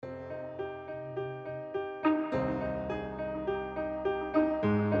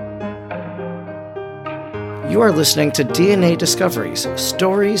You are listening to DNA Discoveries,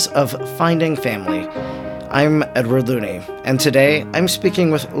 Stories of Finding Family. I'm Edward Looney, and today I'm speaking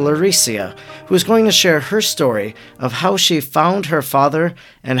with Lauricia, who is going to share her story of how she found her father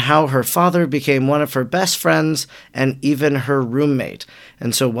and how her father became one of her best friends and even her roommate.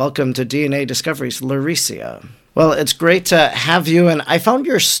 And so welcome to DNA Discoveries, Lauricia. Well, it's great to have you, and I found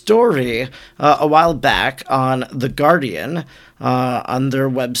your story a while back on The Guardian, on their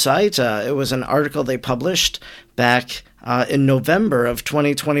website. It was an article they published back in November of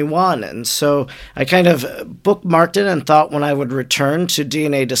 2021, and so I kind of bookmarked it and thought when I would return to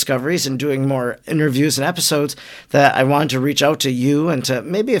DNA Discoveries and doing more interviews and episodes that I wanted to reach out to you and to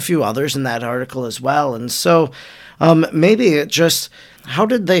maybe a few others in that article as well. And so maybe it just... how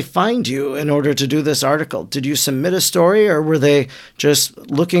did they find you in order to do this article? Did you submit a story, or were they just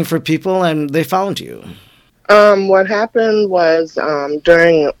looking for people and they found you? What happened was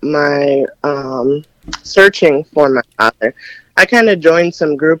during my searching for my father, I kind of joined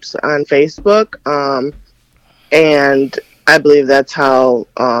some groups on Facebook, and I believe that's how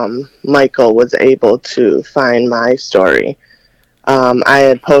Michael was able to find my story. I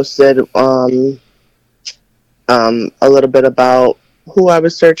had posted a little bit about who I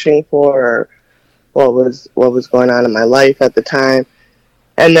was searching for, what was going on in my life at the time,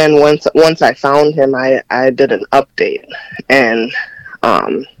 and then once I found him, I did an update, and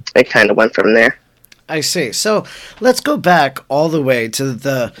it kind of went from there. I see. So let's go back all the way to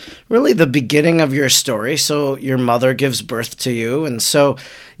the beginning of your story. So your mother gives birth to you, and so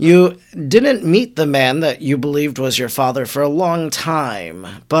you didn't meet the man that you believed was your father for a long time,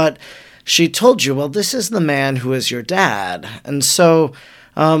 but she told you, well, this is the man who is your dad. And so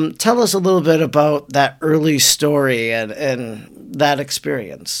tell us a little bit about that early story and that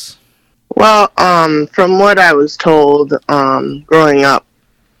experience. Well, from what I was told growing up,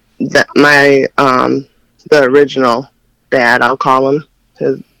 that my the original dad, I'll call him,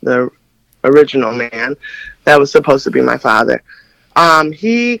 the original man that was supposed to be my father,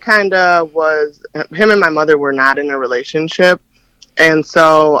 he kind of was, him and my mother were not in a relationship. And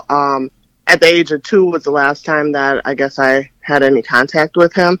so at the age of 2 was the last time that I guess I had any contact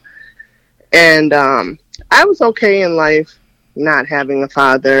with him. And I was okay in life not having a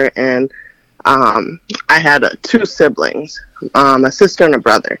father. And I had 2 siblings, a sister and a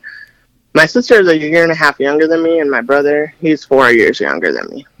brother. My sister is a year and a half younger than me, and my brother, he's 4 years younger than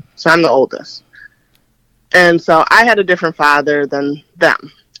me. So I'm the oldest. And so I had a different father than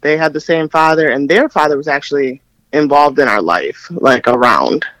them. They had the same father, and their father was actually involved in our life, like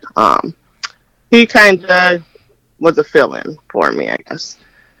around. He kind of was a fill-in for me, I guess,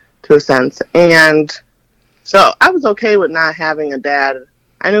 to a sense. And so I was okay with not having a dad.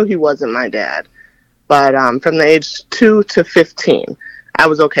 I knew he wasn't my dad, but from the age 2 to 15, I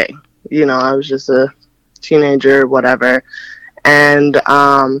was okay. You know, I was just a teenager, whatever. And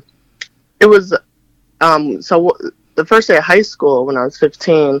it was so the first day of high school when I was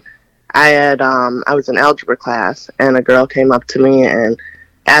 15. I was in algebra class, and a girl came up to me and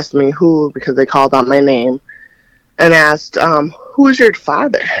asked me who, because they called out my name, and asked, who is your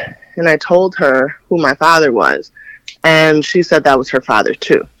father? And I told her who my father was, and she said that was her father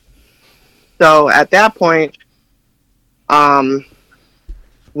too. So at that point,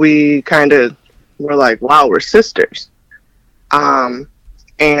 we kind of were like, wow, we're sisters.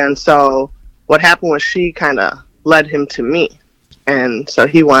 And so what happened was she kind of led him to me. And so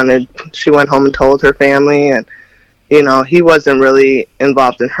she went home and told her family, and, you know, he wasn't really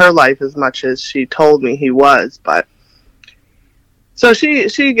involved in her life as much as she told me he was. But so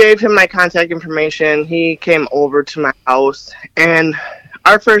she gave him my contact information. He came over to my house, and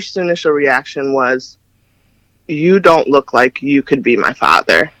our first initial reaction was, you don't look like you could be my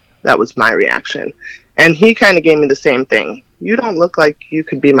father. That was my reaction. And he kind of gave me the same thing. You don't look like you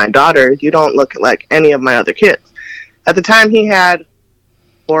could be my daughter. You don't look like any of my other kids. At the time, he had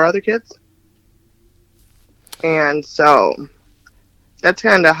 4 other kids. And so that's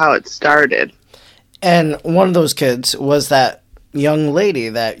kind of how it started. And one of those kids was that young lady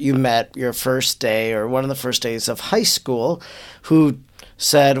that you met your first day, or one of the first days of high school, who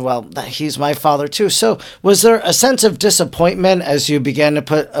said, well, he's my father too. So was there a sense of disappointment as you began to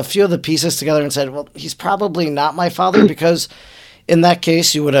put a few of the pieces together and said, well, he's probably not my father? Because in that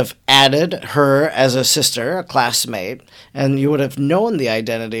case, you would have added her as a sister, a classmate, and you would have known the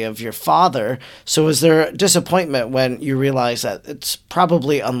identity of your father. So was there disappointment when you realized that it's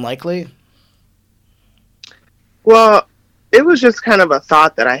probably unlikely? Well, it was just kind of a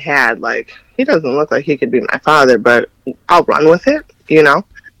thought that I had, like, he doesn't look like he could be my father, but I'll run with it, you know?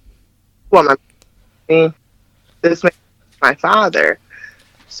 Well, this man is my father.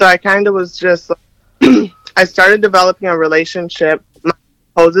 So I kind of was just like, I started developing a relationship with my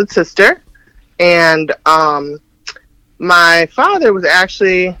supposed sister, and my father was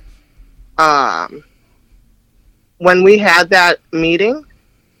actually, um, when we had that meeting,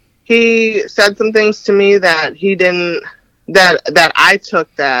 he said some things to me that he didn't, that I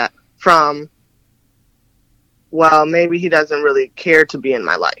took that from, well, maybe he doesn't really care to be in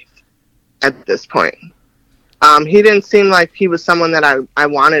my life at this point. He didn't seem like he was someone that I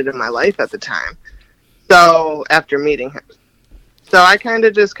wanted in my life at the time. So after meeting him, so I kind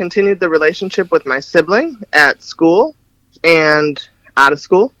of just continued the relationship with my sibling at school and out of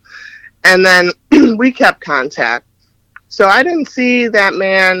school. And then we kept contact. So I didn't see that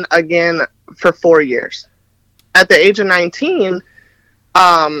man again for 4 years. At the age of 19,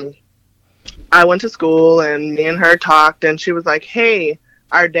 I went to school and me and her talked, and she was like, hey,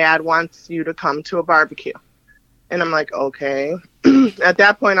 our dad wants you to come to a barbecue. And I'm like, okay. At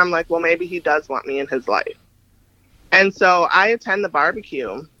that point, I'm like, well, maybe he does want me in his life. And so I attend the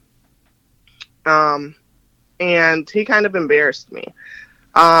barbecue, and he kind of embarrassed me.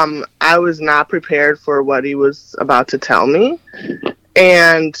 I was not prepared for what he was about to tell me,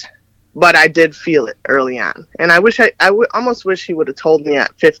 but I did feel it early on. And almost wish he would have told me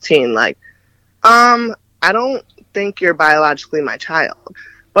at 15, like, I don't think you're biologically my child.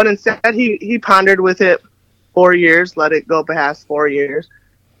 But instead, he pondered with it 4 years, let it go past 4 years.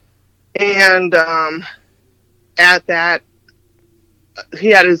 And at that, he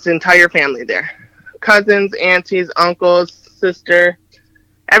had his entire family there. Cousins, aunties, uncles, sister.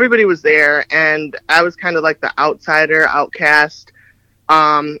 Everybody was there, and I was kind of like the outsider, outcast.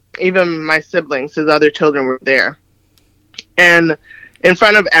 Even my siblings, his other children, were there. And in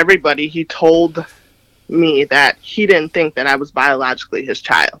front of everybody, he told me that he didn't think that I was biologically his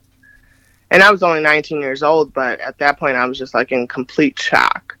child. And I was only 19 years old, but at that point, I was just like in complete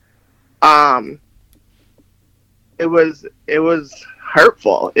shock. It was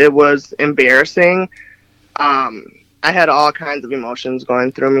hurtful. It was embarrassing. I had all kinds of emotions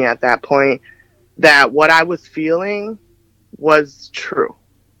going through me at that point, that what I was feeling was true.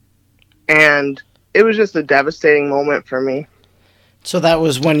 And it was just a devastating moment for me. So that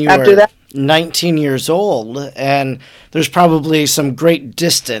was when you were 19 years old, and there's probably some great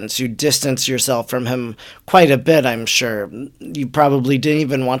distance. You distance yourself from him quite a bit, I'm sure. You probably didn't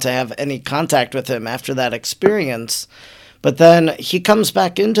even want to have any contact with him after that experience. But then he comes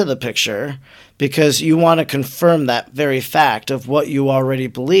back into the picture because you want to confirm that very fact of what you already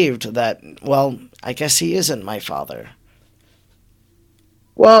believed, that, well, I guess he isn't my father.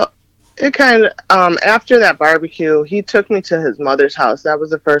 Well, it kind of, after that barbecue, he took me to his mother's house. That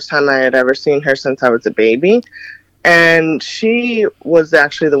was the first time I had ever seen her since I was a baby. And she was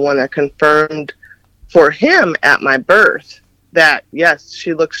actually the one that confirmed for him at my birth that, yes,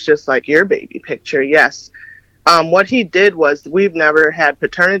 she looks just like your baby picture, yes. What he did was, we've never had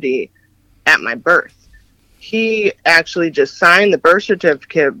paternity at my birth. He actually just signed the birth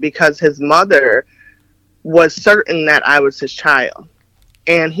certificate because his mother was certain that I was his child.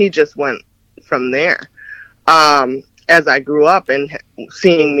 And he just went from there. As I grew up and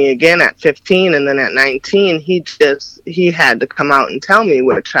seeing me again at 15 and then at 19, he had to come out and tell me,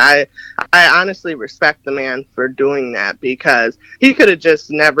 which I honestly respect the man for doing that, because he could have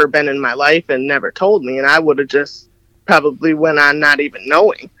just never been in my life and never told me, and I would have just probably went on not even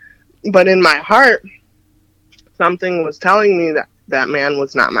knowing. But in my heart, something was telling me that that man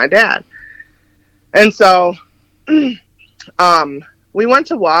was not my dad. And so, we went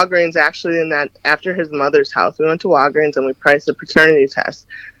to Walgreens, actually, after his mother's house. We went to Walgreens and we priced a paternity test.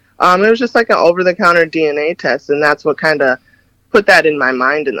 It was just like an over-the-counter DNA test, and that's what kind of put that in my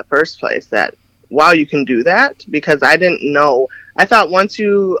mind in the first place, that, wow, you can do that? Because I didn't know. I thought once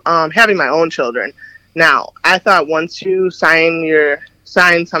you, having my own children, now, I thought once you sign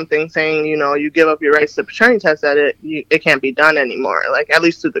something saying, you give up your rights to paternity test, that it can't be done anymore, like, at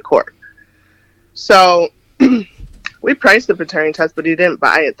least through the court. So we priced the paternity test, but he didn't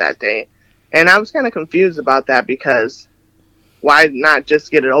buy it that day. And I was kind of confused about that, because why not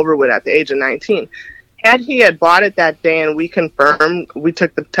just get it over with at the age of 19? Had he had bought it that day and we took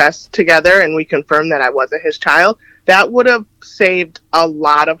the test together and we confirmed that I wasn't his child, that would have saved a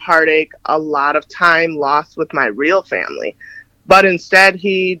lot of heartache, a lot of time lost with my real family. But instead,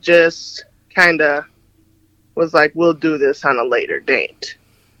 he just kind of was like, we'll do this on a later date.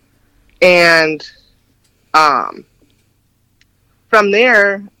 And from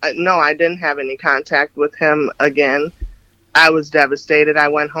there, no, I didn't have any contact with him again. I was devastated. I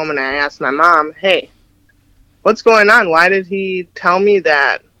went home and I asked my mom, hey, what's going on? Why did he tell me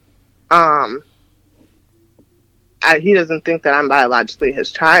that he doesn't think that I'm biologically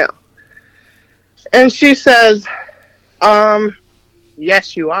his child? And she says,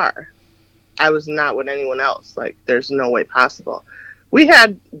 yes, you are. I was not with anyone else. Like, there's no way possible. We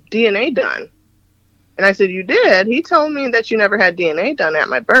had DNA done. And I said, you did? He told me that you never had DNA done at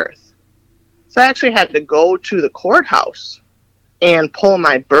my birth. So I actually had to go to the courthouse and pull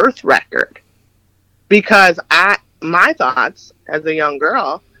my birth record because my thoughts as a young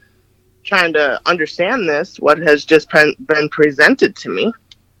girl trying to understand this, what has just been presented to me.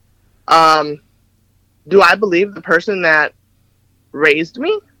 Do I believe the person that raised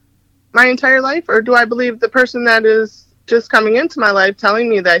me my entire life, or do I believe the person that is just coming into my life telling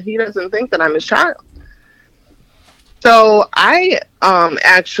me that he doesn't think that I'm his child? So I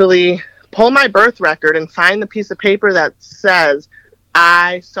actually pull my birth record and find the piece of paper that says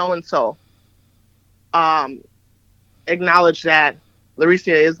I so-and-so acknowledge that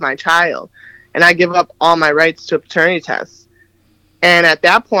Laricia is my child, and I give up all my rights to a paternity test. And at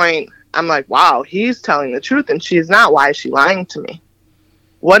that point, I'm like, wow, he's telling the truth and she's not. Why is she lying to me?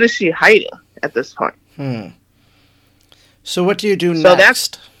 What is she hiding at this point? So what do you do next? So that's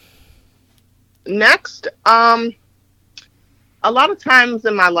next. A lot of times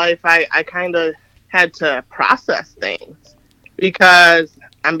in my life, I kind of had to process things because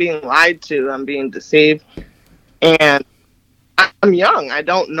I'm being lied to, I'm being deceived, and I'm young. I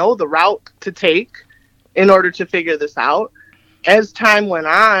don't know the route to take in order to figure this out. As time went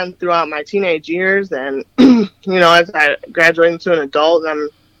on throughout my teenage years and, as I graduated into an adult and I'm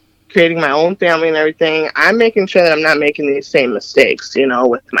creating my own family and everything, I'm making sure that I'm not making these same mistakes,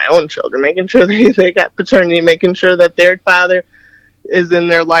 with my own children, making sure that they got paternity, making sure that their father is in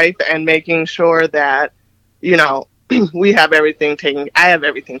their life, and making sure that, I have everything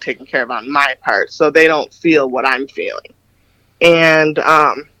taken care of on my part so they don't feel what I'm feeling. And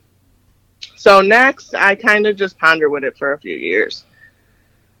so next, I kind of just ponder with it for a few years.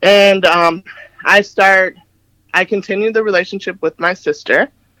 And I continue the relationship with my sister.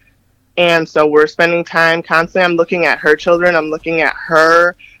 And so we're spending time constantly. I'm looking at her children. I'm looking at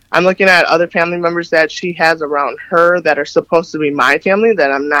her. I'm looking at other family members that she has around her that are supposed to be my family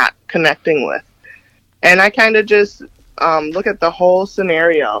that I'm not connecting with. And I kind of just look at the whole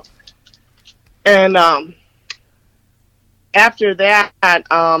scenario. And after that,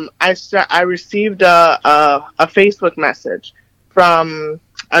 I received a Facebook message from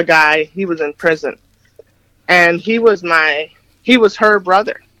a guy. He was in prison, and he was her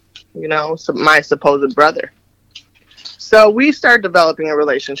brother, my supposed brother. So we started developing a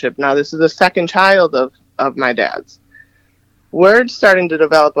relationship. Now this is the second child of my dad's. We're starting to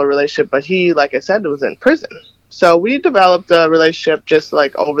develop a relationship, but he, like I said, was in prison. So we developed a relationship just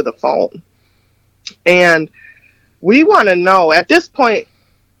like over the phone, and we want to know at this point.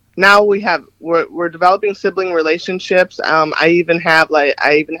 Now we're developing sibling relationships. I even had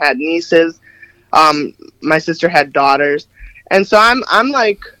nieces. My sister had daughters, and so I'm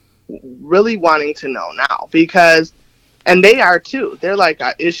like really wanting to know now because, and they are too. They're like,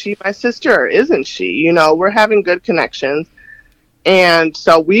 is she my sister or isn't she? We're having good connections, and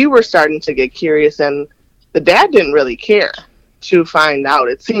so we were starting to get curious. And the dad didn't really care to find out.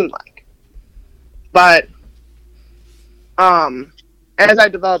 It seemed like, but as I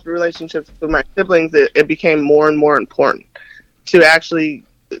developed relationships with my siblings, it became more and more important to actually,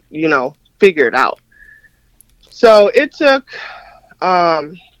 figure it out. So it took,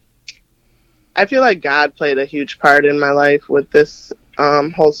 I feel like God played a huge part in my life with this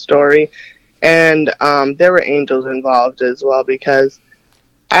whole story. And there were angels involved as well, because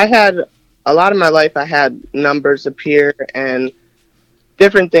I had a lot of my life, I had numbers appear and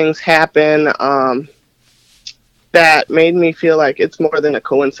different things happen that made me feel like it's more than a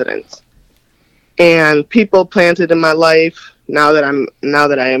coincidence. And people planted in my life, I've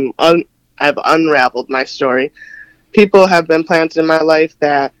unraveled my story. People have been planted in my life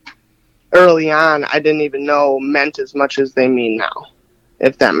that early on I didn't even know meant as much as they mean now,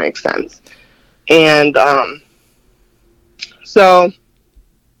 if that makes sense. And so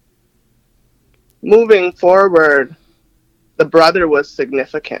moving forward, the brother was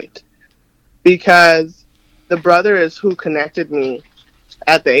significant because the brother is who connected me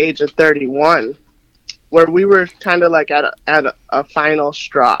at the age of 31, where we were kind of like at a final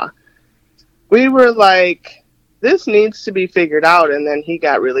straw. We were like, this needs to be figured out. And then he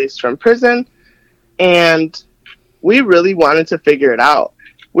got released from prison, and we really wanted to figure it out.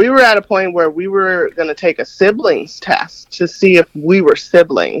 We were at a point where we were going to take a siblings test to see if we were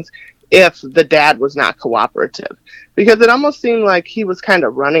siblings, if the dad was not cooperative, because it almost seemed like he was kind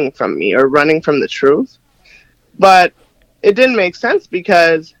of running from me or running from the truth. But it didn't make sense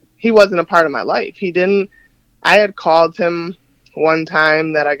because he wasn't a part of my life. I had called him one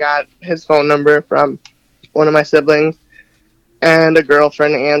time that I got his phone number from one of my siblings, and a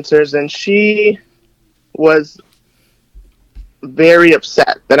girlfriend answers, and she was very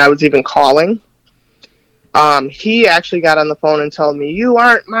upset that I was even calling. He actually got on the phone and told me, "You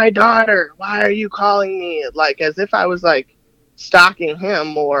aren't my daughter. Why are you calling me?" Like, as if I was like stalking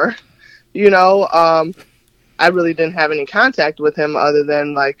him, or, you know, I really didn't have any contact with him other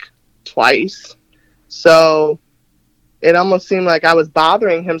than like twice. So it almost seemed like I was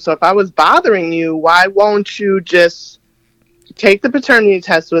bothering him. So if I was bothering you, why won't you just take the paternity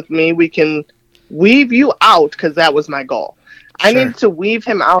test with me? We can weave you out, because that was my goal. I Sure. needed to weave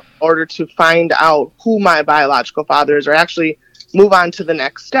him out in order to find out who my biological father is, or actually move on to the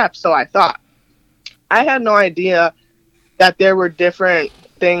next step. So I thought. I had no idea that there were different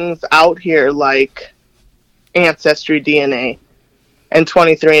things out here like Ancestry DNA and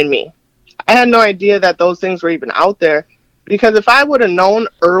 23andMe. I had no idea that those things were even out there, because if I would have known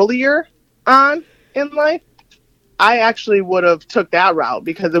earlier on in life, I actually would have took that route,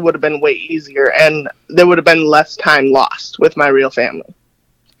 because it would have been way easier and there would have been less time lost with my real family.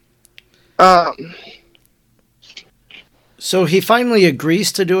 So he finally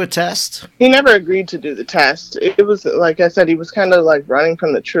agrees to do a test? He never agreed to do the test. It was, like I said, he was kind of like running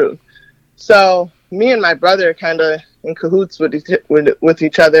from the truth. So me and my brother kind of in cahoots with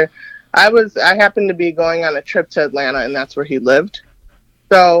each other. I happened to be going on a trip to Atlanta, and that's where he lived.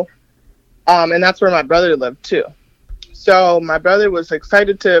 So, and that's where my brother lived too. So my brother was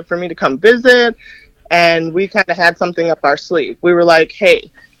excited for me to come visit, and we kind of had something up our sleeve. We were like,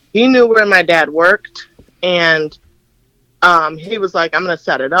 hey, he knew where my dad worked, and he was like, I'm going to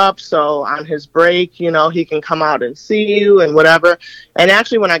set it up so on his break, he can come out and see you and whatever. And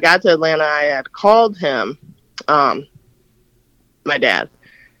actually, when I got to Atlanta, I had called him, my dad,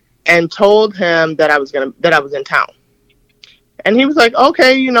 and told him that I was in town. And he was like,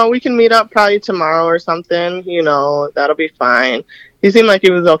 okay, we can meet up probably tomorrow or something, that'll be fine. He seemed like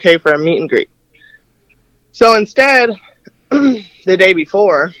he was okay for a meet and greet. So instead, the day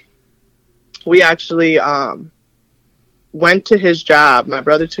before, we actually went to his job. My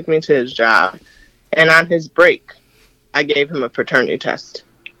brother took me to his job. And on his break, I gave him a paternity test.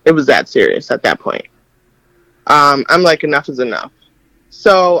 It was that serious at that point. I'm like, enough is enough.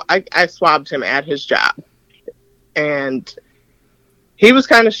 So I swabbed him at his job. And he was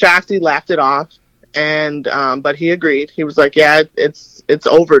kind of shocked. He laughed it off, and but he agreed. He was like, "Yeah, it's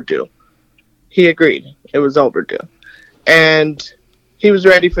overdue." He agreed it was overdue, and he was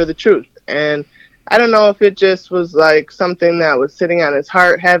ready for the truth. And I don't know if it just was like something that was sitting on his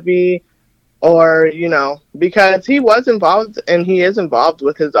heart heavy, or because he was involved, and he is involved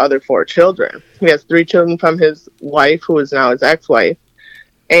with his other 4 children. He has 3 children from his wife, who is now his ex-wife,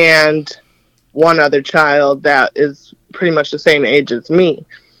 and 1 other child that is pretty much the same age as me.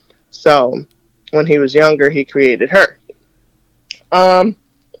 So when he was younger, he created her.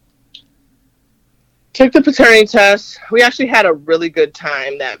 Took the paternity test. We actually had a really good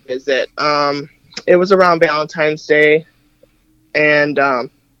time that visit. It was around Valentine's Day, and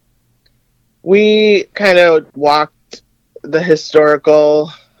we kind of walked the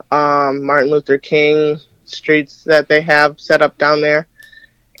historical Martin Luther King streets that they have set up down there.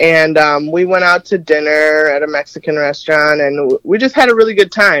 And we went out to dinner at a Mexican restaurant, and we just had a really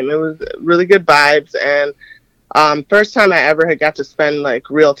good time. It was really good vibes, and first time I ever had got to spend like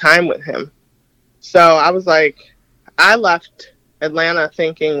real time with him. So I was like, I left Atlanta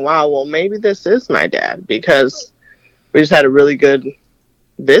thinking, wow, well, maybe this is my dad, because we just had a really good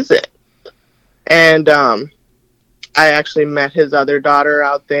visit. And I actually met his other daughter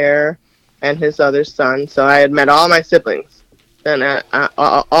out there and his other son. So I had met all my siblings. And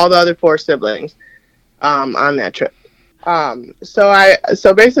all the other 4 siblings on that trip.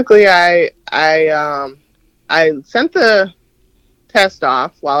 So basically I sent the test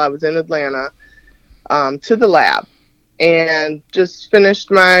off while I was in Atlanta to the lab, and just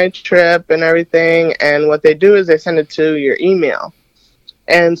finished my trip and everything. And what they do is they send it to your email.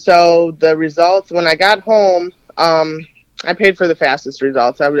 And so the results, when I got home, I paid for the fastest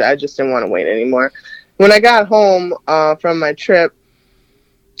results. I just didn't want to wait anymore. When I got home from my trip,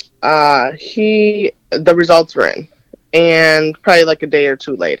 the results were in, and probably like a day or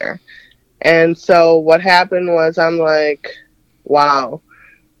 2 later. And so what happened was, I'm like, wow,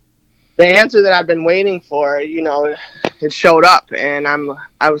 the answer that I've been waiting for, it showed up, and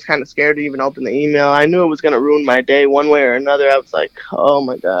I was kind of scared to even open the email. I knew it was going to ruin my day one way or another. I was like, oh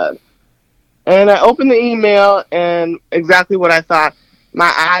my God. And I opened the email, and exactly what I thought.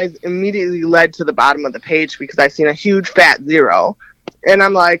 My eyes immediately led to the bottom of the page, because I seen a huge fat 0. And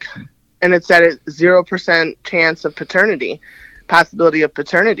I'm like, and it said 0% chance of paternity. possibility of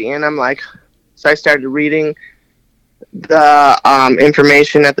paternity. And I'm like, so I started reading the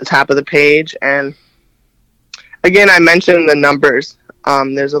information at the top of the page. And again, I mentioned the numbers.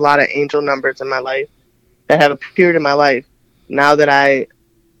 There's a lot of angel numbers in my life that have appeared in my life. Now that I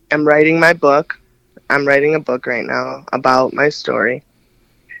am writing my book, I'm writing a book right now about my story.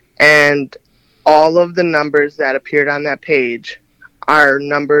 And all of the numbers that appeared on that page are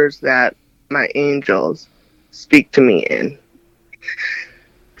numbers that my angels speak to me in.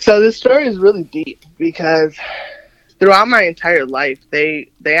 So this story is really deep because throughout my entire life, they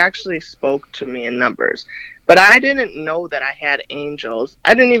actually spoke to me in numbers. But I didn't know that I had angels.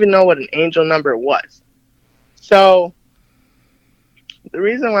 I didn't even know what an angel number was. So the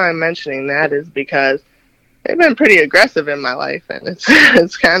reason why I'm mentioning that is because they've been pretty aggressive in my life, and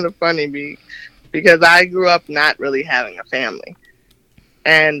it's kind of funny because I grew up not really having a family.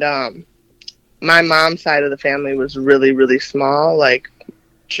 And my mom's side of the family was really, really small. Like,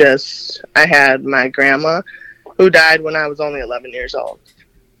 I had my grandma who died when I was only 11 years old.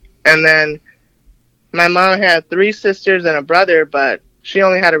 And then my mom had 3 sisters and a brother, but she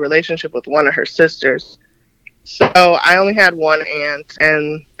only had a relationship with one of her sisters. So I only had 1 aunt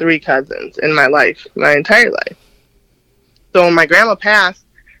and 3 cousins in my life, my entire life. So when my grandma passed,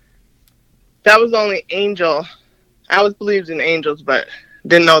 that was the only angel. I always believed in angels, but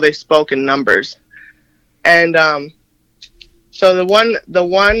didn't know they spoke in numbers. And so the one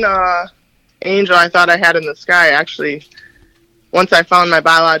angel I thought I had in the sky, actually, once I found my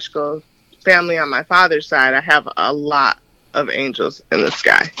biological family on my father's side, I have a lot of angels in the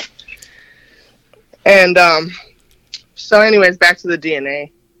sky. And so anyways, back to the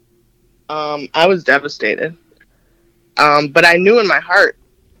DNA. I was devastated. But I knew in my heart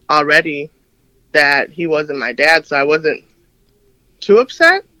already that he wasn't my dad, so I wasn't too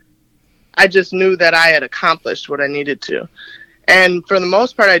upset. I just knew that I had accomplished what I needed to. And for the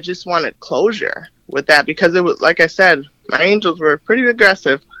most part, I just wanted closure with that because it was, like I said, my angels were pretty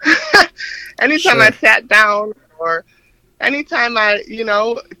aggressive. Anytime Sure. I sat down or anytime I,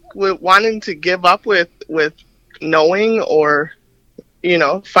 wanting to give up with knowing or,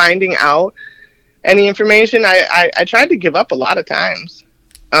 finding out any information, I tried to give up a lot of times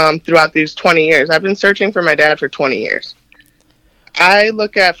throughout these 20 years. I've been searching for my dad for 20 years. I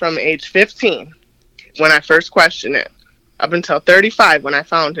look at from age 15 when I first questioned it up until 35 when I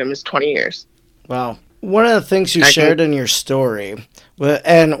found him is 20 years. Wow. One of the things you shared in your story,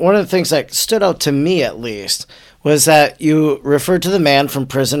 and one of the things that stood out to me at least, was that you referred to the man from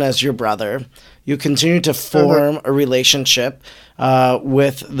prison as your brother. You continued to form a relationship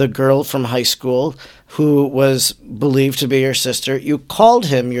with the girl from high school who was believed to be your sister. You called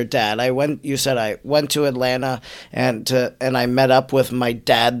him your dad. You said I went to Atlanta and I met up with my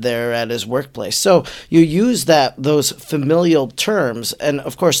dad there at his workplace. So you use those familial terms, and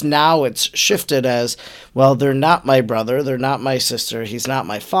of course now it's shifted as, well, they're not my brother, they're not my sister, he's not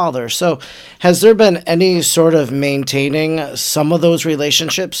my father. So has there been any sort of maintaining some of those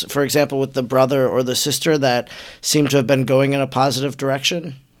relationships, for example, with the brother or the sister that seem to have been going in a positive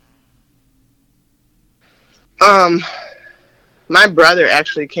direction? My brother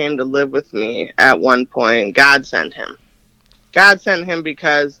actually came to live with me at one point. God sent him. God sent him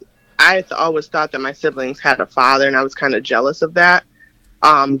because I always thought that my siblings had a father, and I was kind of jealous of that,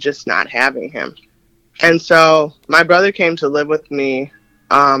 just not having him. And so my brother came to live with me.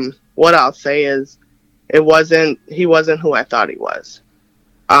 What I'll say is he wasn't who I thought he was.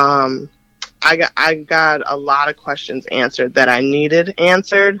 I got a lot of questions answered that I needed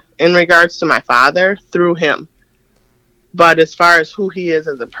answered in regards to my father through him. But as far as who he is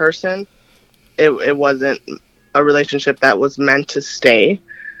as a person, it wasn't a relationship that was meant to stay.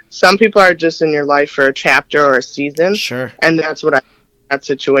 Some people are just in your life for a chapter or a season. Sure. And that's what I that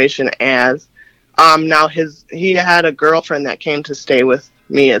situation as. Now he had a girlfriend that came to stay with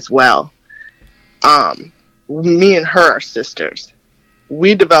me as well. Me and her are sisters.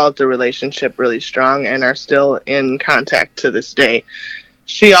 We developed a relationship really strong and are still in contact to this day.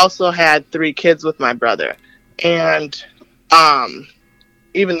 She also had 3 kids with my brother. And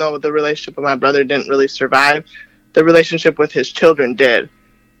even though the relationship with my brother didn't really survive, the relationship with his children did.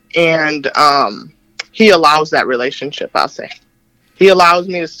 And he allows that relationship, I'll say. He allows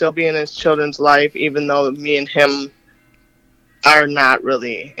me to still be in his children's life, even though me and him are not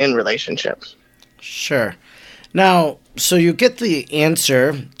really in relationships. Sure. Now, so you get the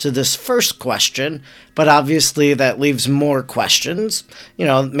answer to this first question, but obviously that leaves more questions.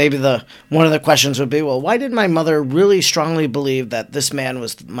 Maybe one of the questions would be, well, why did my mother really strongly believe that this man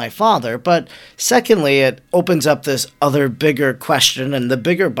was my father? But secondly, it opens up this other bigger question in the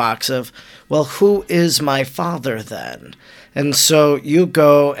bigger box of, well, who is my father then? And so you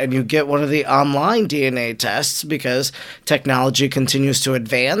go and you get one of the online DNA tests because technology continues to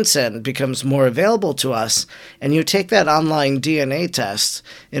advance and becomes more available to us. And you take that online DNA test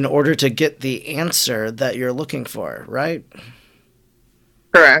in order to get the answer that you're looking for, right?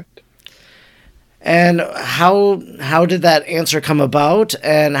 Correct. And how did that answer come about?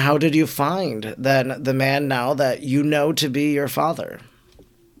 And how did you find then the man now that you know to be your father?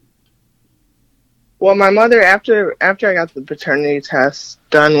 Well, my mother, after I got the paternity test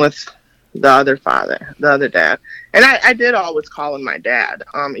done with the other father, the other dad, and I did always call him my dad,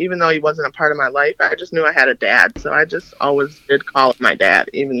 even though he wasn't a part of my life. I just knew I had a dad, so I just always did call him my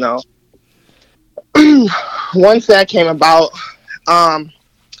dad, even though once that came about,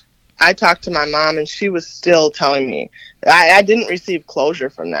 I talked to my mom, and she was still telling me I didn't receive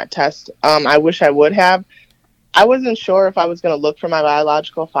closure from that test. I wish I would have. I wasn't sure if I was going to look for my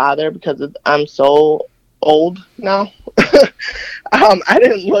biological father because I'm so old now. I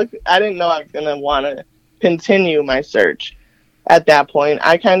didn't look. I didn't know I was going to want to continue my search at that point.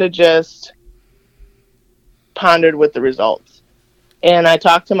 I kind of just pondered with the results, and I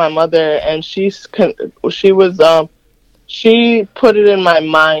talked to my mother, and she put it in my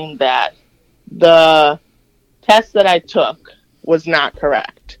mind that the test that I took was not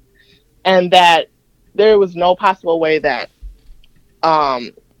correct, and that there was no possible way that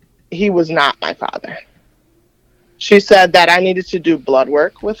he was not my father. She said that I needed to do blood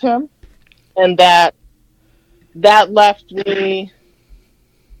work with him, and that left me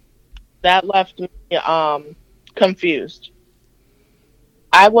confused.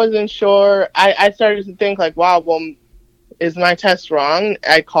 I wasn't sure. I started to think like, wow, well, is my test wrong?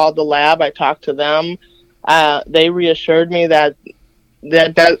 I called the lab. I talked to them. They reassured me that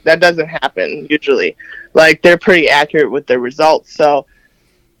that doesn't happen usually. Like, they're pretty accurate with their results. So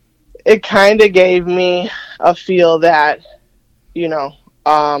it kind of gave me a feel that, you know,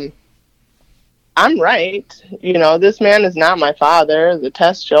 I'm right. You know, this man is not my father. The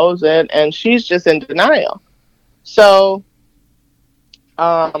test shows it, and she's just in denial. So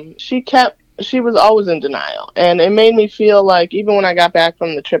she was always in denial, and it made me feel like, even when I got back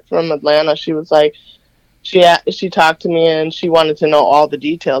from the trip from Atlanta, she was like, she talked to me, and she wanted to know all the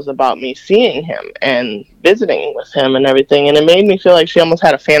details about me seeing him and visiting with him and everything. And it made me feel like she almost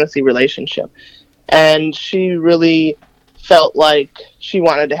had a fantasy relationship, and she really felt like she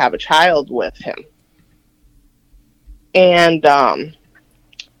wanted to have a child with him. And the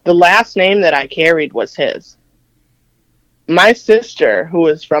last name that I carried was his. My sister, who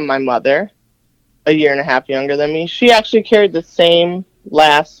is from my mother, a year and a half younger than me, she actually carried the same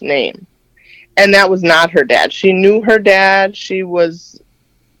last name. And that was not her dad. She knew her dad. She was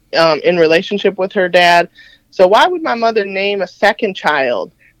in relationship with her dad. So why would my mother name a second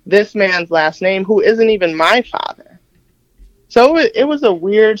child this man's last name, who isn't even my father? So it was a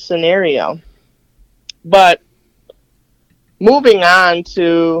weird scenario. But moving on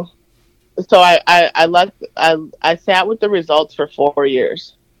to, so I sat with the results for 4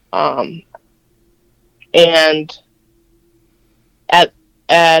 years, and at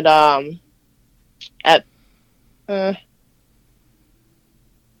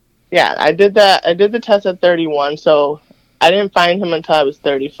yeah, I did that. I did the test at 31, so I didn't find him until I was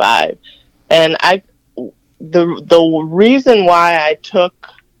 35. And the reason why I took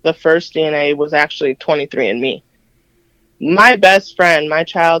the first DNA was actually 23andMe. My best friend, my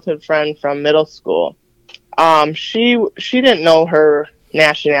childhood friend from middle school, she didn't know her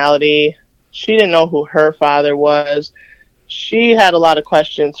nationality. She didn't know who her father was. She had a lot of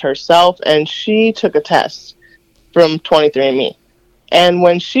questions herself, and she took a test from 23andMe. And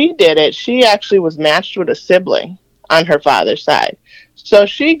when she did it, she actually was matched with a sibling on her father's side. So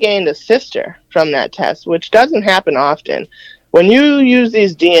she gained a sister from that test, which doesn't happen often. When you use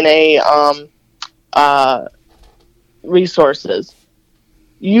these DNA resources,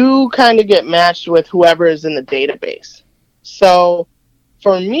 you kind of get matched with whoever is in the database. So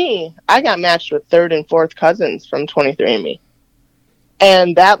for me, I got matched with third and fourth cousins from 23andMe.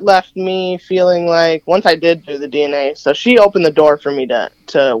 And that left me feeling like, once I did do the DNA, so she opened the door for me to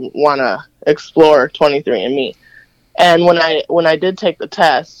want to explore 23andMe. And when I did take the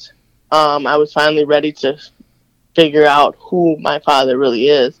test, I was finally ready to figure out who my father really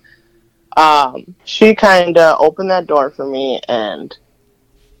is. She kind of opened that door for me, and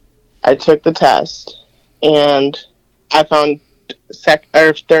I took the test, and I found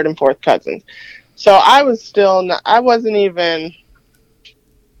third and fourth cousins. So I wasn't even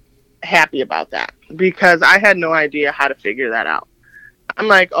happy about that, because I had no idea how to figure that out. I'm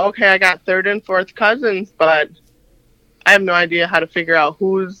like, okay, I got third and fourth cousins, but I have no idea how to figure out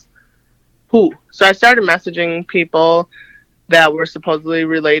who's who. So I started messaging people, that were supposedly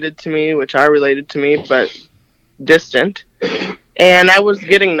related to me, which are related to me, but distant. And I was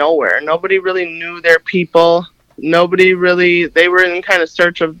getting nowhere. Nobody really knew their people. Nobody really, they were in kind of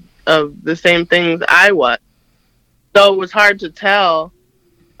search of the same things I was. So it was hard to tell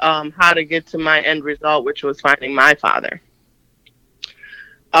how to get to my end result, which was finding my father.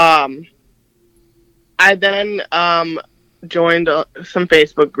 I then joined some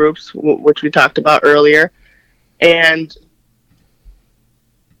Facebook groups, which we talked about earlier, and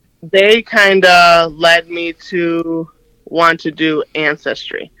they kind of led me to want to do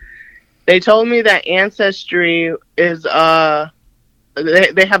Ancestry. They told me that Ancestry is they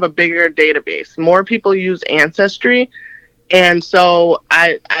have a bigger database. More people use Ancestry, and so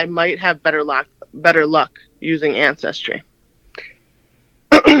I might have better luck using Ancestry.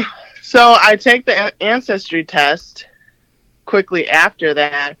 So I take the Ancestry test quickly after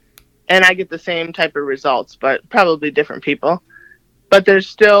that, and I get the same type of results, but probably different people. But there's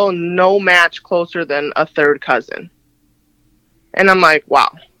still no match closer than a third cousin. And I'm like,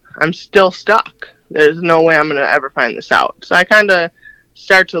 wow, I'm still stuck. There's no way I'm going to ever find this out. So I kind of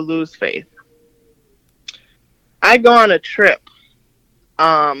start to lose faith. I go on a trip.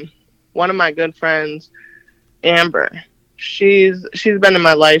 One of my good friends, Amber, she's been in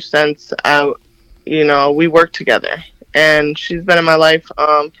my life since we worked together, and she's been in my life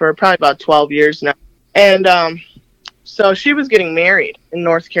for probably about 12 years now. And so she was getting married in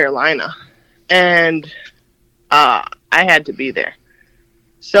North Carolina, and I had to be there.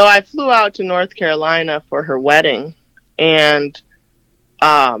 So I flew out to North Carolina for her wedding, and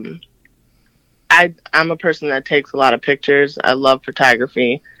I'm a person that takes a lot of pictures. I love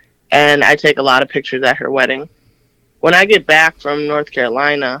photography, and I take a lot of pictures at her wedding. When I get back from North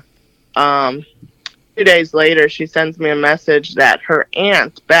Carolina, 2 days later, she sends me a message that her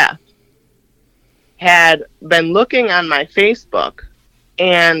aunt, Beth, had been looking on my Facebook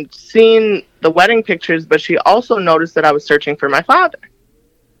and seen the wedding pictures, but she also noticed that I was searching for my father.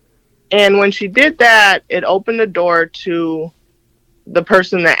 And when she did that, it opened the door to the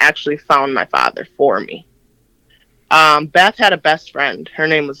person that actually found my father for me. Beth had a best friend. Her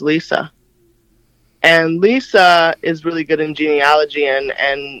name was Lisa. And Lisa is really good in genealogy and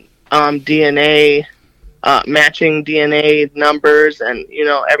DNA, matching DNA numbers and,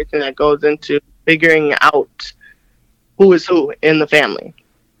 everything that goes into figuring out who is who in the family.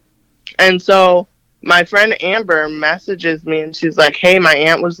 And so my friend Amber messages me and she's like, hey, my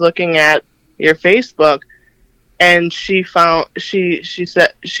aunt was looking at your Facebook and she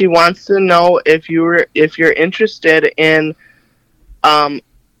said she wants to know if you're interested in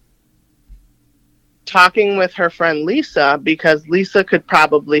talking with her friend Lisa, because Lisa could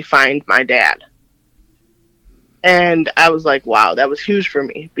probably find my dad. And I was like, wow, that was huge for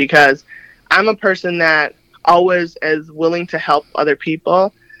me, because I'm a person that always is willing to help other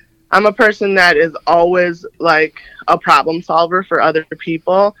people. I'm a person that is always like a problem solver for other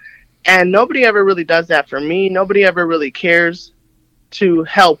people. And nobody ever really does that for me. Nobody ever really cares to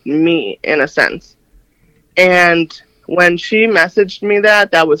help me, in a sense. And when she messaged me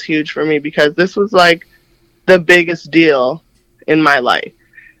that was huge for me, because this was like the biggest deal in my life.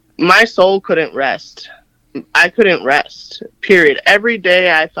 My soul couldn't rest. I couldn't rest, period. Every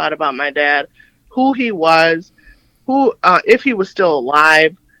day I thought about my dad, who he was, if he was still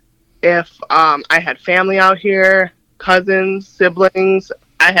alive, if I had family out here, cousins, siblings.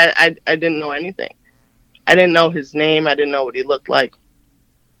 I didn't know anything. I didn't know his name. I didn't know what he looked like.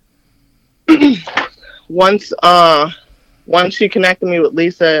 Once she connected me with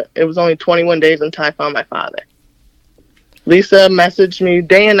Lisa, it was only 21 days until I found my father. Lisa messaged me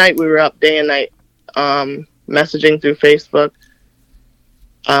day and night. We were up day and night, messaging through Facebook.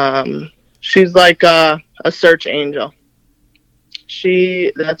 She's like a search angel.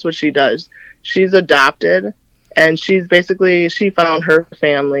 That's what she does. She's adopted, and she found her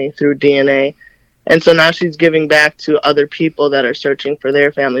family through DNA. And so now she's giving back to other people that are searching for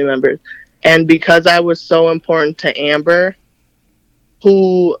their family members. And because I was so important to Amber,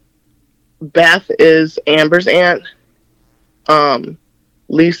 who Beth is Amber's aunt,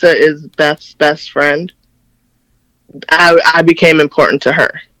 Lisa is Beth's best friend, I became important to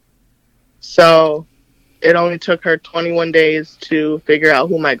her. So it only took her 21 days to figure out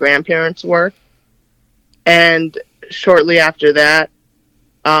who my grandparents were. And shortly after that,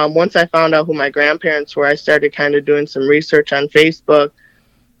 once I found out who my grandparents were, I started kind of doing some research on Facebook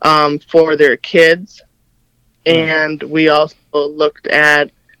for their kids. And we also looked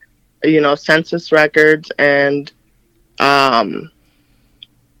at, census records and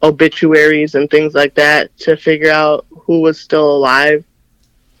obituaries and things like that to figure out who was still alive.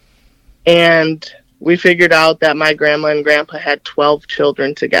 And we figured out that my grandma and grandpa had 12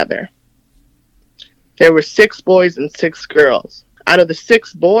 children together. There were 6 boys and 6 girls. Out of the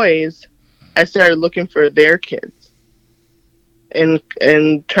 6 boys, I started looking for their kids and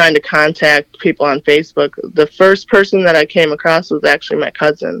trying to contact people on Facebook. The first person that I came across was actually my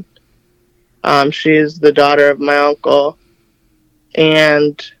cousin. She is the daughter of my uncle,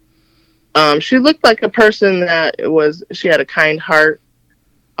 and she looked like a person she had a kind heart.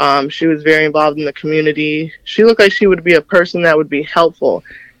 She was very involved in the community. She looked like she would be a person that would be helpful.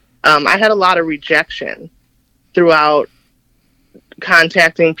 I had a lot of rejection throughout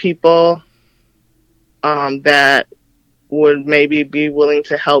contacting people that would maybe be willing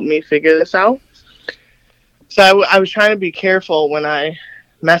to help me figure this out. So I was trying to be careful when I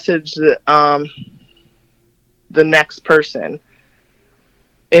messaged the next person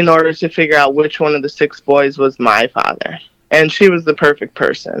in order to figure out which one of the 6 boys was my father. And she was the perfect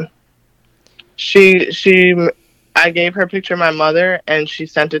person. I gave her a picture of my mother, and she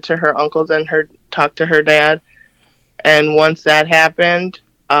sent it to her uncles and talked to her dad. And once that happened,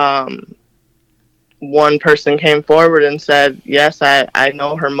 one person came forward and said, yes, I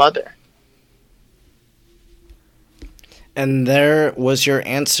know her mother. And there was your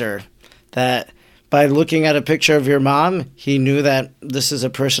answer, that by looking at a picture of your mom, he knew that this is a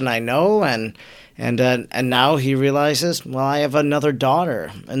person I know, and now he realizes, well, I have another daughter.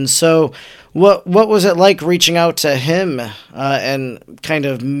 And so what was it like reaching out to him and kind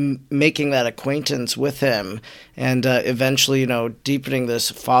of making that acquaintance with him and eventually, deepening this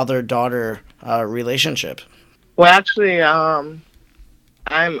father-daughter relationship? Well, actually,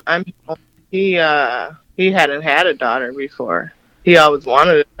 he hadn't had a daughter before. He always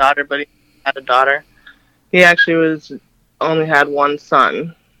wanted a daughter, but he had a daughter. He actually only had one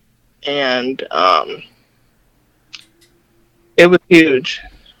son. And it was huge.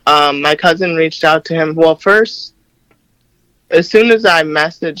 My cousin reached out to him. Well, first, as soon as I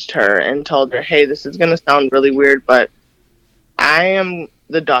messaged her and told her, hey, this is going to sound really weird, but I am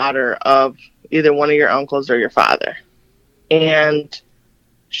the daughter of either one of your uncles or your father. And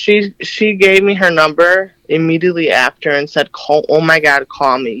she gave me her number immediately after and said, oh my God,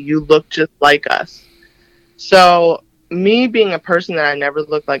 call me. You look just like us. So me being a person that I never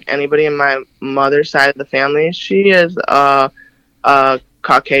looked like anybody in my mother's side of the family, she is a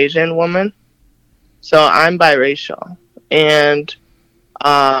Caucasian woman. So I'm biracial. And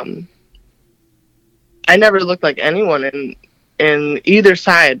I never looked like anyone in either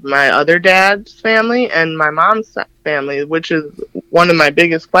side, my other dad's family and my mom's family, which is one of my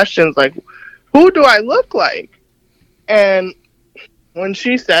biggest questions, like, who do I look like? And when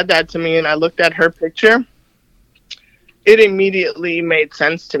she said that to me and I looked at her picture, it immediately made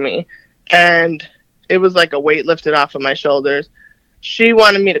sense to me. And it was like a weight lifted off of my shoulders. She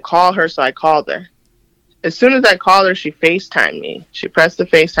wanted me to call her, so I called her. As soon as I called her, she FaceTimed me. She pressed the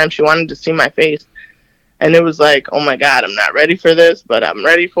FaceTime. She wanted to see my face. And it was like, oh my God, I'm not ready for this, but I'm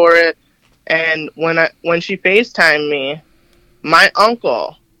ready for it. And when she FaceTimed me, my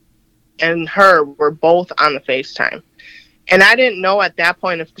uncle and her were both on the FaceTime. And I didn't know at that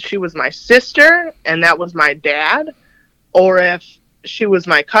point if she was my sister and that was my dad, or if she was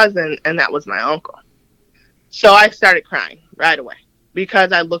my cousin and that was my uncle. So I started crying right away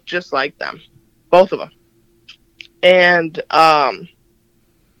because I looked just like them, both of them. And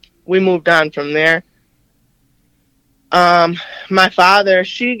we moved on from there. My father,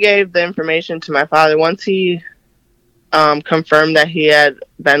 she gave the information to my father once he confirmed that he had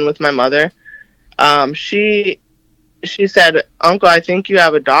been with my mother. She said, Uncle, I think you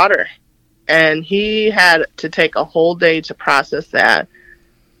have a daughter. And he had to take a whole day to process that.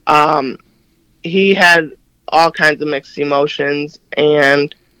 He had all kinds of mixed emotions,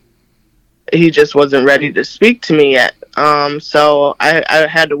 and he just wasn't ready to speak to me yet. So I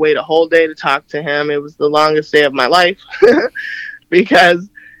had to wait a whole day to talk to him. It was the longest day of my life because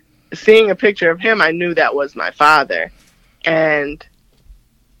seeing a picture of him, I knew that was my father. And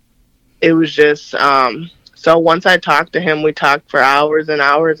it was just... So once I talked to him, we talked for hours and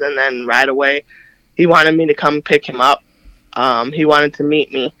hours, and then right away, he wanted me to come pick him up. He wanted to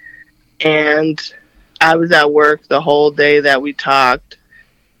meet me. And I was at work the whole day that we talked.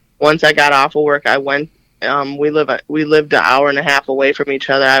 Once I got off of work, I went, we lived an hour and a half away from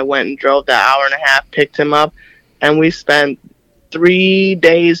each other. I went and drove that hour and a half, picked him up, and we spent 3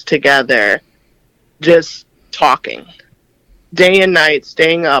 days together just talking. Day and night,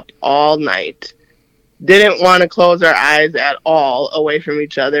 staying up all night. Didn't want to close our eyes at all away from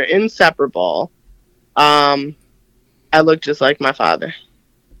each other. Inseparable. I looked just like my father.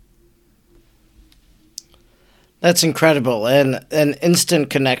 That's incredible, and an instant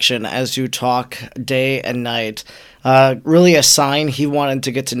connection as you talk day and night. Really a sign he wanted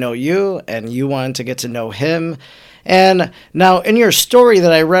to get to know you, and you wanted to get to know him. And now, in your story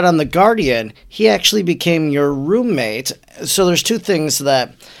that I read on The Guardian, he actually became your roommate. So there's two things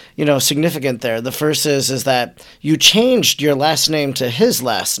that, significant there. The first is that you changed your last name to his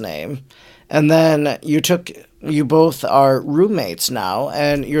last name, and then you both are roommates now,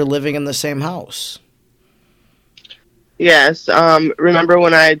 and you're living in the same house. Yes. Remember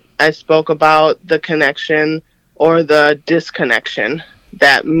when I spoke about the connection or the disconnection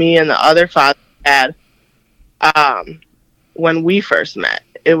that me and the other father had when we first met?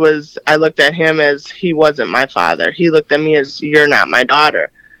 I looked at him as he wasn't my father. He looked at me as, you're not my daughter.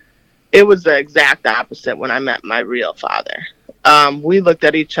 It was the exact opposite when I met my real father. We looked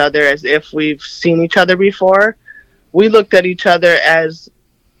at each other as if we've seen each other before. We looked at each other as,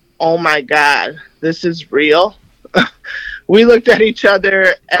 oh my God, this is real. We looked at each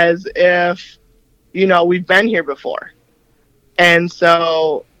other as if, we've been here before. And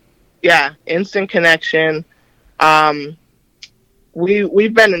so, yeah, instant connection.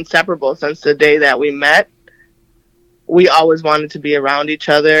 We've been inseparable since the day that we met. We always wanted to be around each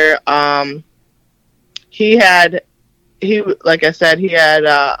other. Like I said, he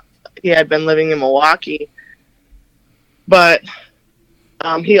had been living in Milwaukee, but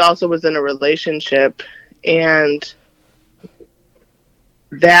he also was in a relationship, and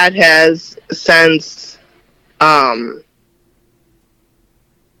that has since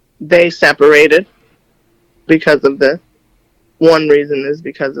they separated because of this. One reason is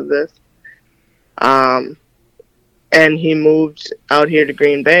because of this. And he moved out here to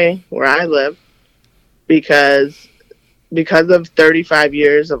Green Bay, where I live, because of 35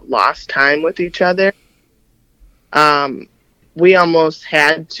 years of lost time with each other. We almost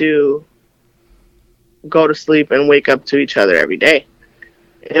had to go to sleep and wake up to each other every day.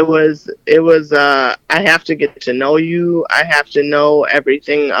 It was I have to get to know you. I have to know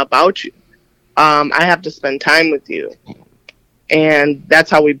everything about you. I have to spend time with you. And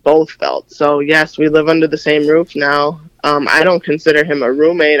that's how we both felt. So yes, we live under the same roof now. I don't consider him a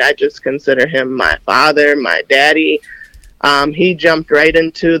roommate. I just consider him my father, my daddy. He jumped right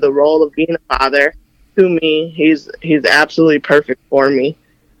into the role of being a father to me. He's absolutely perfect for me.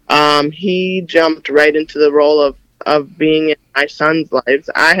 He jumped right into the role of being in my sons' lives.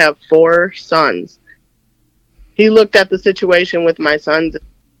 I have 4 sons. He looked at the situation with my sons,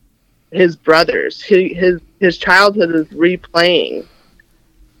 his brothers. His childhood is replaying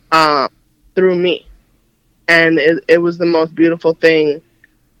through me. And it was the most beautiful thing.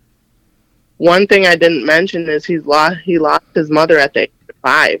 One thing I didn't mention is he lost his mother at the age of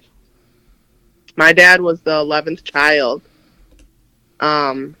 5. My dad was the 11th child.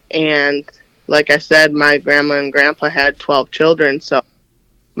 And like I said, my grandma and grandpa had 12 children. So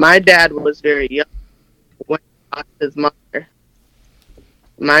my dad was very young when he lost his mother.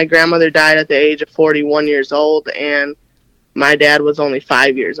 My grandmother died at the age of 41 years old, and my dad was only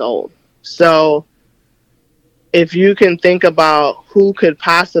 5 years old. So if you can think about who could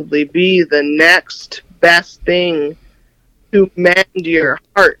possibly be the next best thing to mend your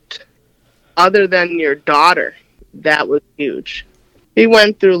heart other than your daughter, that was huge. He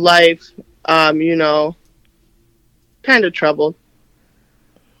went through life, kind of troubled,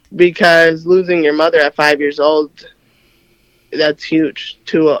 because losing your mother at 5 years old, that's huge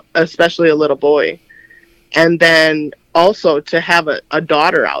especially a little boy. And then also to have a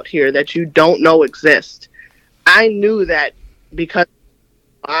daughter out here that you don't know exists. I knew that because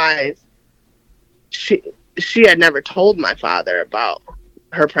of eyes, she had never told my father about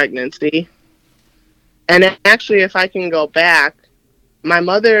her pregnancy. And actually, if I can go back, my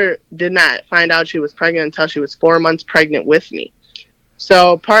mother did not find out she was pregnant until she was 4 months pregnant with me.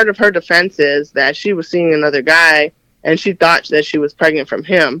 So part of her defense is that she was seeing another guy and she thought that she was pregnant from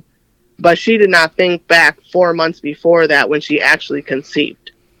him, but she did not think back 4 months before that when she actually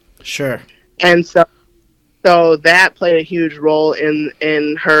conceived. Sure. And so that played a huge role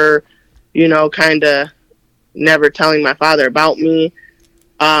in her, kind of never telling my father about me.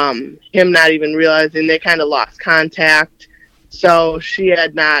 Him not even realizing. They kind of lost contact. So she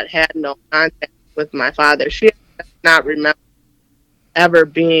had not had no contact with my father. She had not remember ever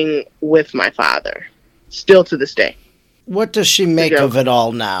being with my father, still to this day. What does she make of it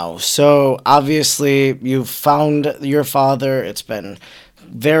all now? So obviously you've found your father. It's been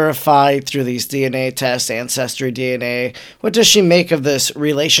verified through these DNA tests, Ancestry DNA. What does she make of this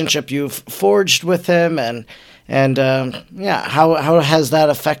relationship you've forged with him, and how has that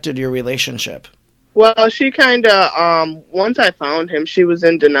affected your relationship? Well, she kind of once I found him, she was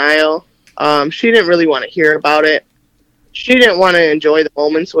in denial. She didn't really want to hear about it. She didn't want to enjoy the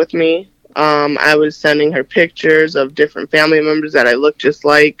moments with me. I was sending her pictures of different family members that I looked just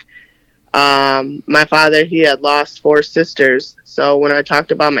like. My father, he had lost 4 sisters. So when I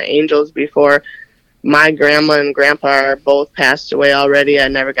talked about my angels before, my grandma and grandpa both passed away already. I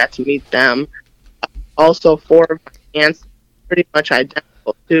never got to meet them. Also, 4 of my aunts pretty much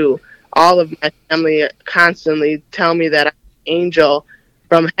identical too. All of my family constantly tell me that I'm an angel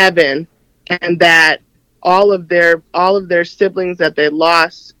from heaven, and that all of their siblings that they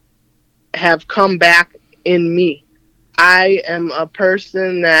lost have come back in me. I am a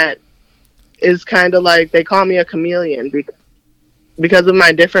person that is kind of like, they call me a chameleon because of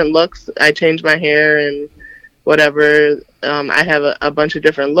my different looks. I change my hair and whatever. I have a bunch of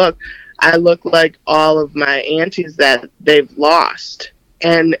different looks. I look like all of my aunties that they've lost.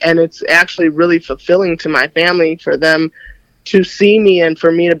 And it's actually really fulfilling to my family for them to see me and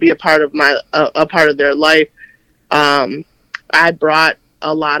for me to be a part of a part of their life. I brought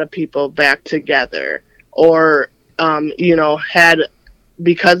a lot of people back together, or had,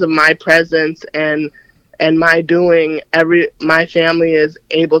 because of my presence and my doing, my family is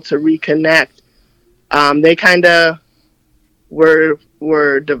able to reconnect. They kind of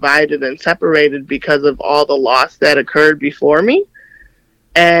were divided and separated because of all the loss that occurred before me,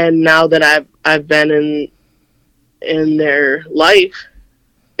 and now that I've been in their life,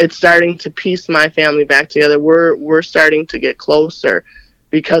 it's starting to piece my family back together. We're starting to get closer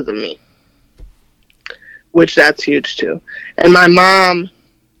because of me, which that's huge too. And my mom,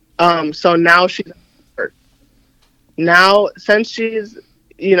 so now she's now, since she's,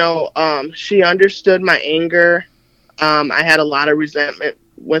 she understood my anger. I had a lot of resentment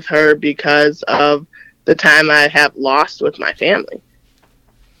with her because of the time I have lost with my family.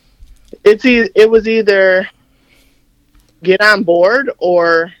 It was either get on board,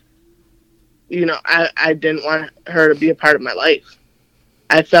 or I didn't want her to be a part of my life.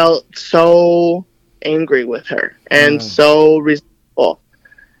 I felt so angry with her and so resentful.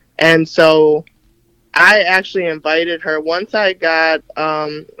 And so I actually invited her once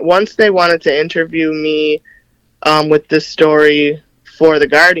once they wanted to interview me with this story for The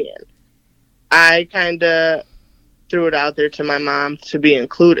Guardian. I kind of threw it out there to my mom to be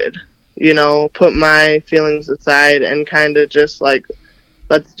included, put my feelings aside and kind of just like,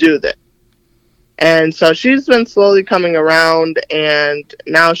 let's do this. And so she's been slowly coming around, and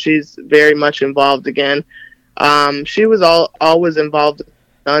now she's very much involved again. She was always involved with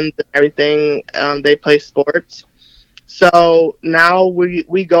sons and everything. They play sports. So now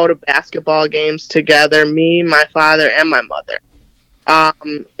we go to basketball games together, me, my father, and my mother,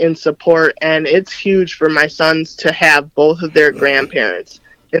 in support. And it's huge for my sons to have both of their grandparents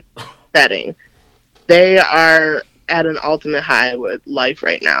in the setting. They are at an ultimate high with life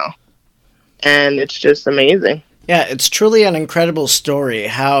right now. And it's just amazing. Yeah, it's truly an incredible story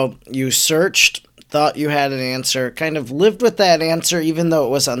how you searched, thought you had an answer, kind of lived with that answer even though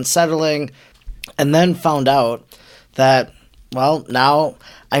it was unsettling, and then found out that, well, now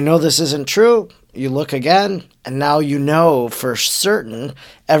I know this isn't true. You look again, and now you know for certain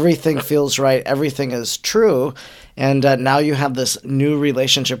everything feels right, everything is true, and now you have this new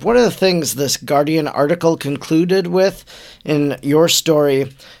relationship. One of the things this Guardian article concluded with in your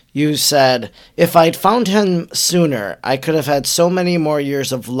story, you said, if I'd found him sooner, I could have had so many more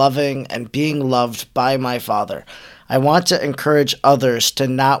years of loving and being loved by my father. I want to encourage others to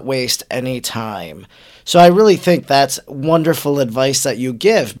not waste any time. So I really think that's wonderful advice that you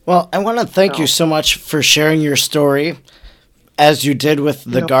give. Well, I want to thank you so much for sharing your story, as you did with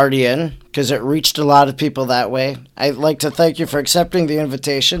The Guardian, because it reached a lot of people that way. I'd like to thank you for accepting the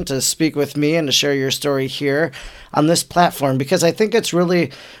invitation to speak with me and to share your story here on this platform, because I think it's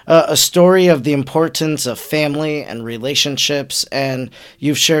really a story of the importance of family and relationships, and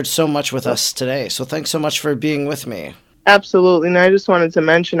you've shared so much with us today. So thanks so much for being with me. Absolutely. And I just wanted to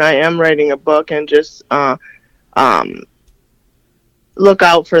mention I am writing a book, and just look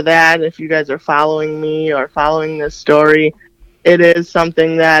out for that if you guys are following me or following this story. It is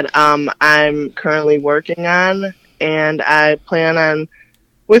something that I'm currently working on, and I plan on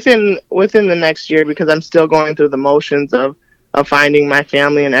within the next year, because I'm still going through the motions of finding my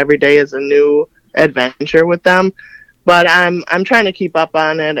family, and every day is a new adventure with them. But I'm trying to keep up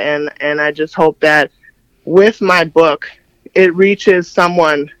on it, and I just hope that with my book it reaches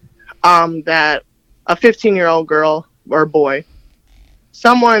someone, that a 15-year-old girl or boy,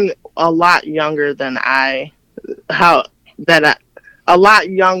 someone a lot younger than a lot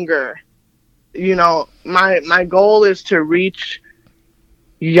younger. My goal is to reach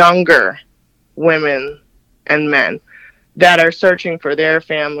younger women and men that are searching for their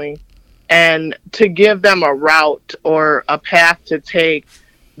family, and to give them a route or a path to take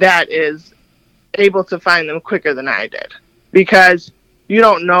that is able to find them quicker than I did. Because you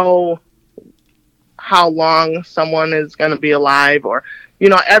don't know how long someone is going to be alive, or,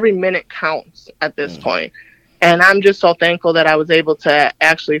 every minute counts at this point. And I'm just so thankful that I was able to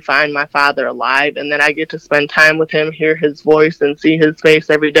actually find my father alive, and that I get to spend time with him, hear his voice, and see his face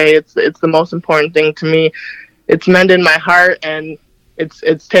every day. It's the most important thing to me. It's mended my heart, and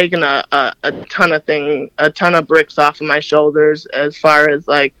it's taken a ton of bricks off of my shoulders as far as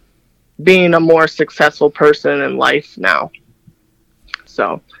like being a more successful person in life now.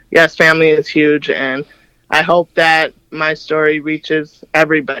 So yes, family is huge, and I hope that my story reaches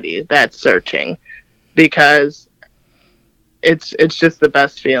everybody that's searching, because it's just the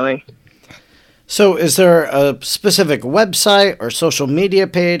best feeling. So is there a specific website or social media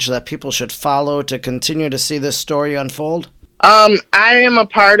page that people should follow to continue to see this story unfold? I am a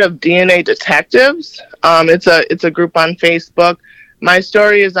part of DNA Detectives. It's a group on Facebook. My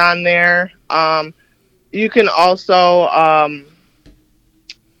story is on there. You can also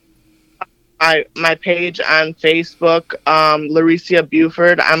my page on Facebook, Laricia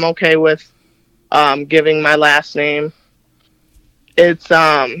Buford. I'm okay with giving my last name. It's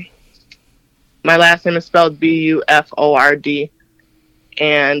my last name is spelled Buford,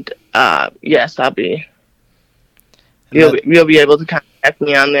 and yes, you'll be able to contact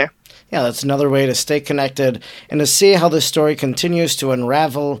me on there. Yeah, that's another way to stay connected and to see how this story continues to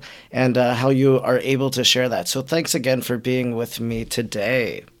unravel, and how you are able to share that. So thanks again for being with me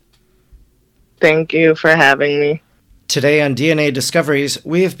today. Thank you for having me. Today on DNA Discoveries,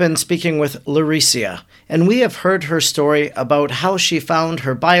 we have been speaking with Laricia, and we have heard her story about how she found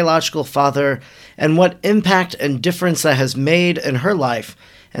her biological father and what impact and difference that has made in her life,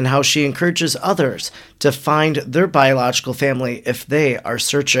 and how she encourages others to find their biological family if they are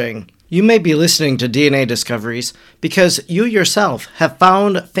searching. You may be listening to DNA Discoveries because you yourself have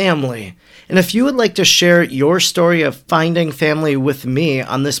found family. And if you would like to share your story of finding family with me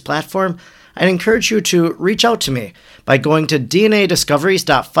on this platform, I'd encourage you to reach out to me by going to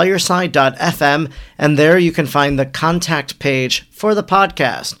dnadiscoveries.fireside.fm, and there you can find the contact page for the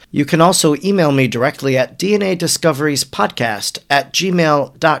podcast. You can also email me directly at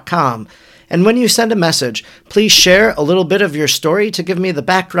dnadiscoveriespodcast@gmail.com. And when you send a message, please share a little bit of your story to give me the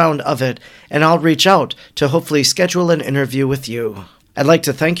background of it, and I'll reach out to hopefully schedule an interview with you. I'd like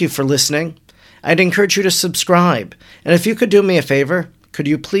to thank you for listening. I'd encourage you to subscribe. And if you could do me a favor, could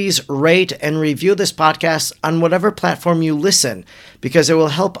you please rate and review this podcast on whatever platform you listen, because it will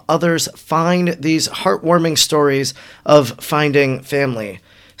help others find these heartwarming stories of finding family.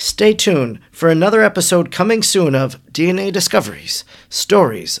 Stay tuned for another episode coming soon of DNA Discoveries,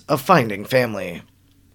 Stories of Finding Family.